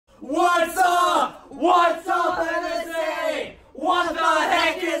What's up? What's up, NSA? What the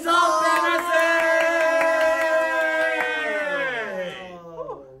heck is up, NSA?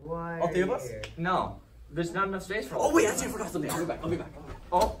 Why All three of us? here? No. There's not enough space for all. Oh wait, actually I forgot something. I'll be back.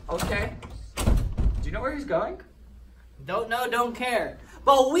 Oh, okay. Do you know where he's going? Don't know, don't care.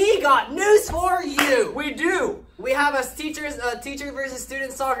 But we got news for you! We do! We have a teacher versus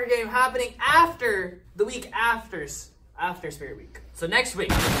student soccer game happening after the week after Spirit Week. So next week,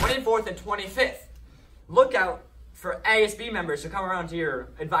 24th and 25th, look out for ASB members to come around to your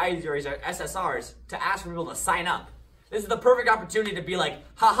advisories or SSRs to ask for people to sign up. This is the perfect opportunity to be like,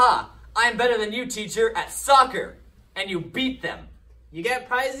 haha, I'm better than you, teacher, at soccer. And you beat them. You get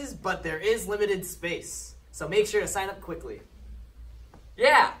prizes, but there is limited space. So make sure to sign up quickly.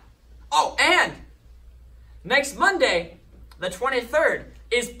 Yeah. Oh, and next Monday, the 23rd,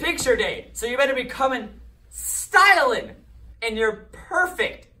 is picture day. So you better be coming styling in your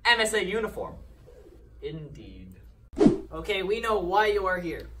perfect MSA uniform. Indeed. Okay, we know why you are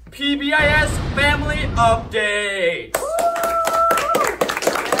here. PBIS Family Update. Yeah.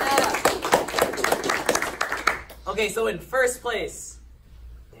 Okay, so in first place,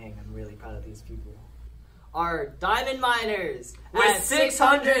 dang, I'm really proud of these people, are Diamond Miners With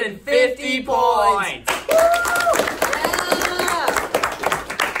 650 points. Yeah.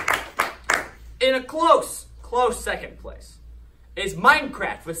 In a close second place is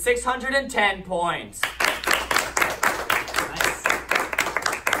Minecraft with 610 points. Nice.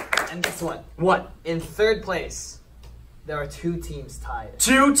 And guess what? What? In third place, there are two teams tied.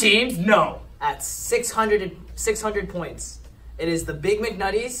 Two teams? No. At 600 points. It is the Big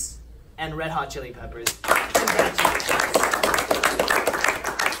McNutties and Red Hot Chili Peppers. Congratulations.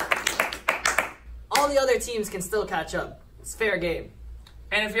 All the other teams can still catch up. It's fair game.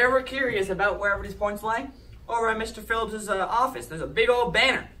 And if you're ever curious about where everybody's points lie, over at Mr. Phillips' office, there's a big old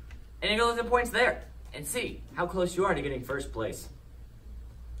banner. And you can look at the points there and see how close you are to getting first place.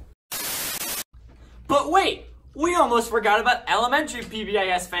 But wait, we almost forgot about elementary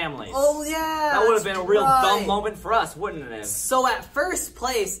PBIS families. Oh yeah! That would have been a real right. dumb moment for us, wouldn't it have? So at first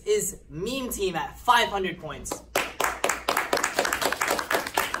place is Meme Team at 500 points.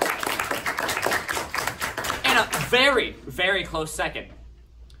 And a very, very close second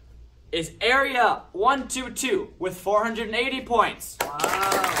is Area 122 with 480 points. Wow.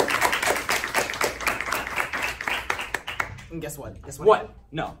 And guess what? What?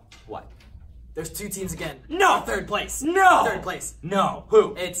 No. What? There's two teams again. No! Third place. No! Third place. No.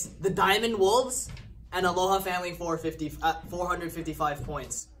 Who? It's the Diamond Wolves and Aloha Family 455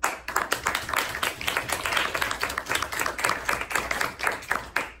 points.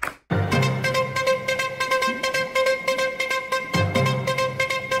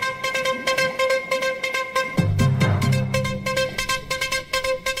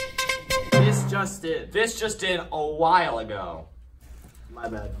 This just did a while ago. My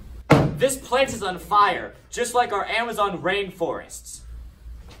bad. This place is on fire, just like our Amazon rainforests.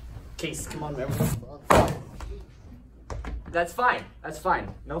 Case, come on, man. That's fine. That's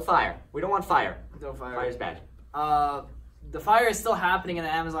fine. No fire. We don't want fire. No fire. Fire's bad. The fire is still happening in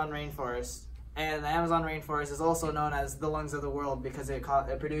the Amazon rainforest, and the Amazon rainforest is also known as the lungs of the world because it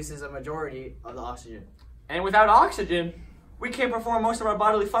produces a majority of the oxygen. And without oxygen, we can't perform most of our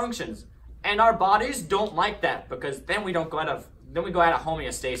bodily functions. And our bodies don't like that because then we go out of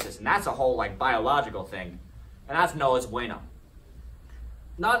homeostasis, and that's a whole like biological thing, and that's no es bueno.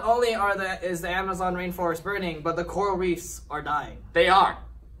 Not only is the Amazon rainforest burning, but the coral reefs are dying. They are,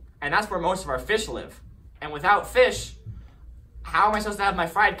 and that's where most of our fish live. And without fish, how am I supposed to have my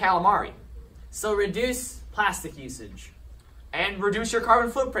fried calamari? So reduce plastic usage, and reduce your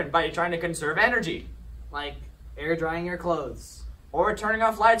carbon footprint by trying to conserve energy, like air drying your clothes. Or turning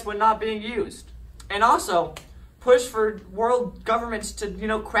off lights when not being used. And also, push for world governments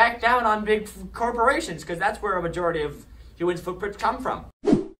to, crack down on big corporations, because that's where a majority of humans' footprints come from.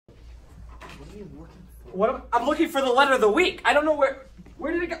 What are you looking for? I'm looking for the letter of the week. I don't know where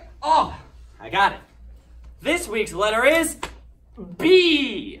did it go? Oh, I got it. This week's letter is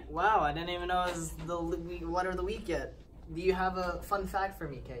B. Wow, I didn't even know it was the letter of the week yet. Do you have a fun fact for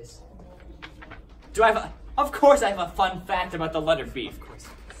me, Case? Of course I have a fun fact about the letter B. Of course.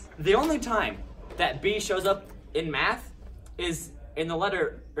 The only time that B shows up in math is in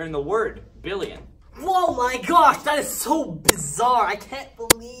the word billion. Whoa, my gosh, that is so bizarre. I can't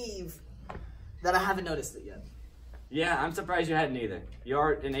believe that I haven't noticed it yet. Yeah, I'm surprised you hadn't either.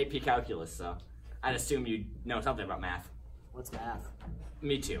 You're in AP Calculus, so I'd assume you know something about math. What's math?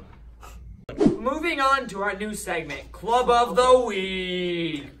 Me too. Moving on to our new segment, Club of the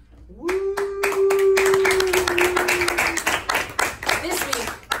Week. Woo! This week,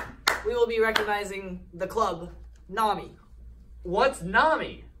 will be recognizing the club, NAMI. What's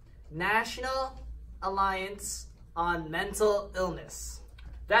NAMI? National Alliance on Mental Illness.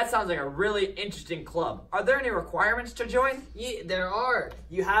 That sounds like a really interesting club. Are there any requirements to join? Yeah, there are.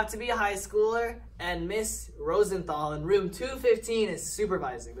 You have to be a high schooler, and Miss Rosenthal in room 215 is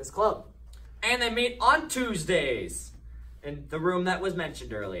supervising this club. And they meet on Tuesdays in the room that was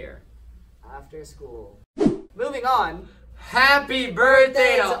mentioned earlier. After school. Moving on. Happy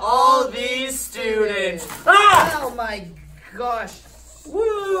birthday to all these students! Ah! Oh my gosh.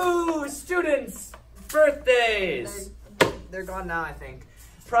 Woo! Students' birthdays! They're gone now, I think.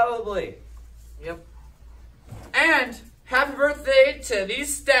 Probably. Yep. And happy birthday to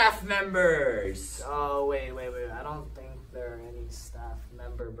these staff members. Oh, wait. I don't think there are any staff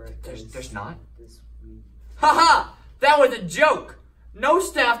member birthdays. There's not? This week. Haha! That was a joke! No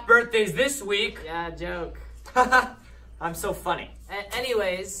staff birthdays this week. Yeah, joke. Haha! I'm so funny.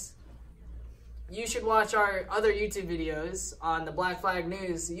 Anyways, you should watch our other YouTube videos on the Black Flag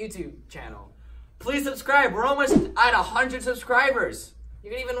News YouTube channel. Please subscribe. We're almost at 100 subscribers.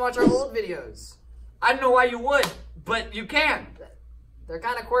 You can even watch our old videos. I don't know why you would, but you can. They're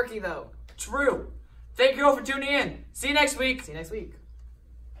kind of quirky, though. True. Thank you all for tuning in. See you next week. See you next week.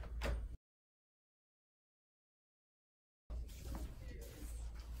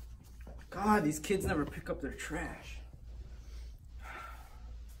 God, these kids never pick up their trash.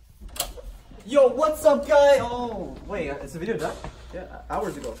 Yo, what's up, guy? Oh, wait, is the video done? Yeah,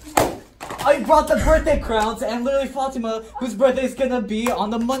 hours ago. I brought the birthday crowns and literally Fatima, whose birthday is gonna be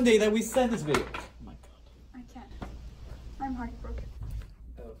on the Monday that we send this video. Oh my god. I can't. I'm heartbroken.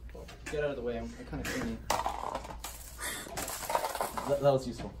 Oh, well, get out of the way. I'm kind of cleaning. That was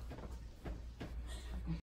useful.